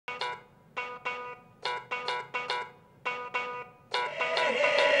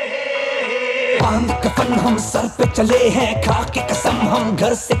बांध कफन हम सर पे चले हैं, खा के कसम हम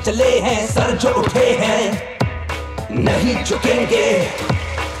घर से चले हैं, सर जो उठे हैं नहीं झुकेंगे।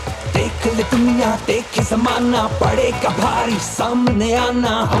 देख ले दुनिया देख जमाना, पड़ेगा भारी सामने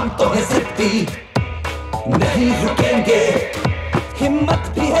आना, हम तो है जिद्दी नहीं रुकेंगे।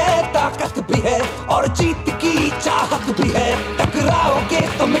 हिम्मत भी है ताकत भी है और जीत की चाहत भी है, टकराओगे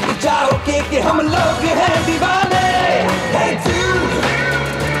तो मिट जाओगे कि हम लोग हैं दीवाने। Hey dude,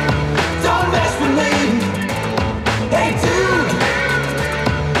 don't mess with me. Hey dude,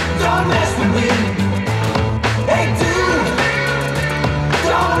 don't mess with me. Hey dude,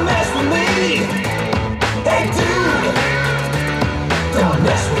 don't mess with me. Hey dude, don't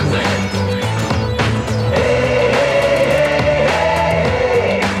mess with me.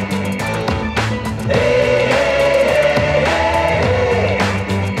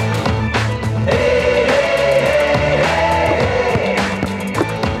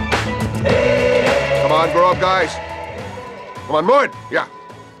 Grow up, guys. Come on, move it. Yeah.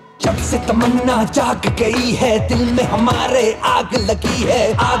 जब से तमन्ना जाग गई है, दिल में हमारे आग लगी है,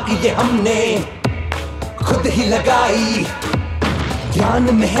 आग ये हमने खुद ही लगाई।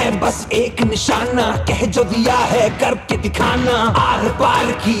 ध्यान में है बस एक निशाना, कह जो दिया है करके दिखाना, आर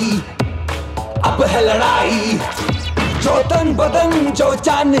पार की अब है लड़ाई। जो तन बदन जो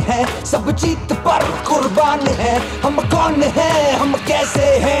जान है, सब जीत पर कुर्बान है। हम कौन है हम कैसे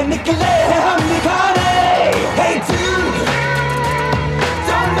हैं, निकले हैं हम